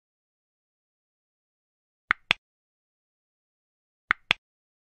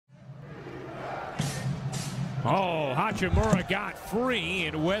Oh, Hachimura got free,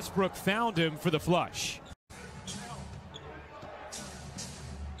 and Westbrook found him for the flush.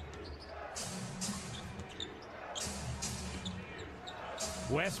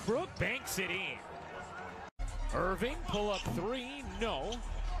 Westbrook banks it in. Irving, pull up three, no.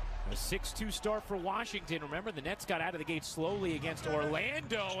 A 6-2 start for Washington. Remember, the Nets got out of the gate slowly against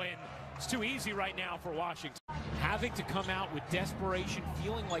Orlando, and it's too easy right now for Washington. Having to come out with desperation,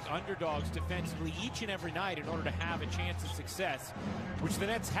 feeling like underdogs defensively each and every night in order to have a chance at success, which the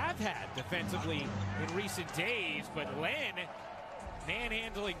Nets have had defensively in recent days. But Len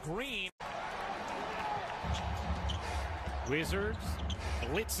manhandling Green. Wizards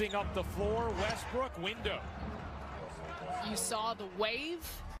blitzing up the floor. Westbrook, window. You saw the wave?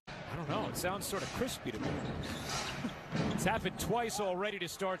 I don't know. It sounds sort of crispy to me. It's happened twice already to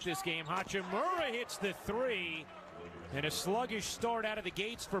start this game. Hachimura hits the three, and a sluggish start out of the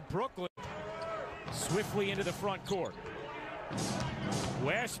gates for Brooklyn. Swiftly into the front court.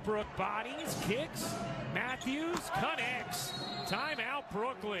 Westbrook bodies, kicks. Matthews connects. Timeout,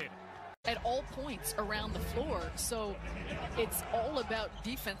 Brooklyn. At all points around the floor, so it's all about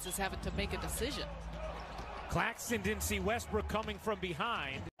defenses having to make a decision. Claxton didn't see Westbrook coming from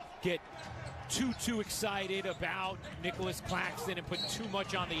behind. Get too excited about Nicholas Claxton and put too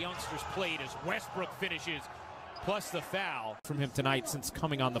much on the youngster's plate as Westbrook finishes, plus the foul from him tonight since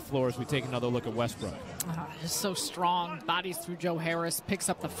coming on the floor as we take another look at Westbrook. He's so strong, bodies through Joe Harris, picks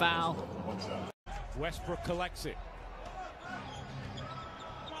up the foul. Westbrook collects it.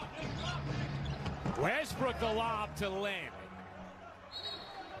 Westbrook the lob to Len.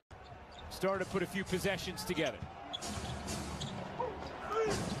 Started to put a few possessions together.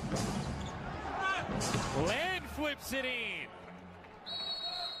 Len flips it in.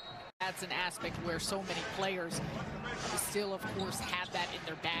 That's an aspect where so many players still, of course, have that in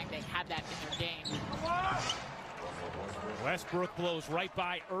their bag. They have that in their game. Westbrook blows right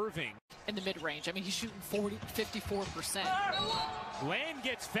by Irving. In the mid-range. I mean, he's shooting 54%. Len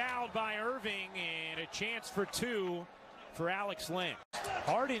gets fouled by Irving, and a chance for two for Alex Len.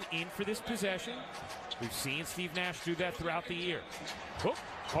 Harden in for this possession. We've seen Steve Nash do that throughout the year. Oh,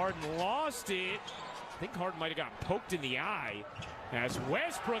 Harden lost it. I think Harden might have gotten poked in the eye as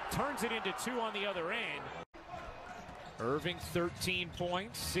Westbrook turns it into two on the other end. Irving 13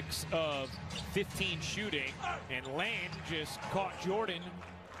 points, 6 of 15 shooting, and Len just caught Jordan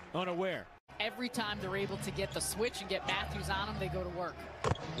unaware. Every time they're able to get the switch and get Matthews on them, they go to work.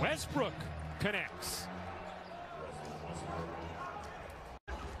 Westbrook connects.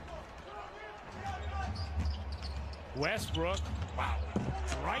 Westbrook, wow,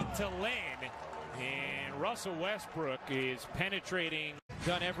 right to Len, and Russell Westbrook is penetrating,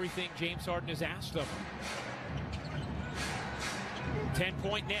 done everything James Harden has asked of him.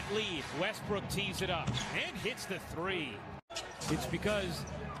 10-point net lead. Westbrook tees it up and hits the three. It's because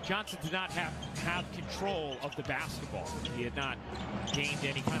Johnson did not have control of the basketball. He had not gained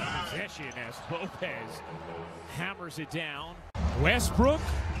any kind of possession as Lopez hammers it down. Westbrook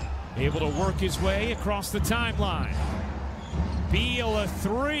able to work his way across the timeline. Beal a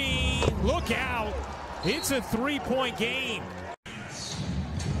three. Look out. It's a three-point game.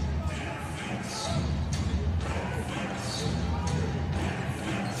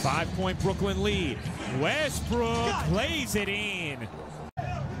 Five-point Brooklyn lead. Westbrook plays it in.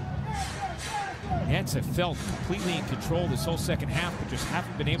 Nets have felt completely in control this whole second half, but just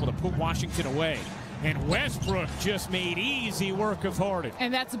haven't been able to put Washington away. And Westbrook just made easy work of Harden.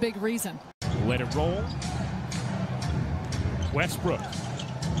 And that's a big reason. Let it roll. Westbrook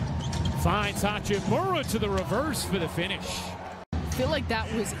finds Hachimura to the reverse for the finish. I feel like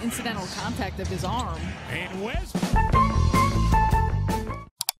that was incidental contact of his arm. And Westbrook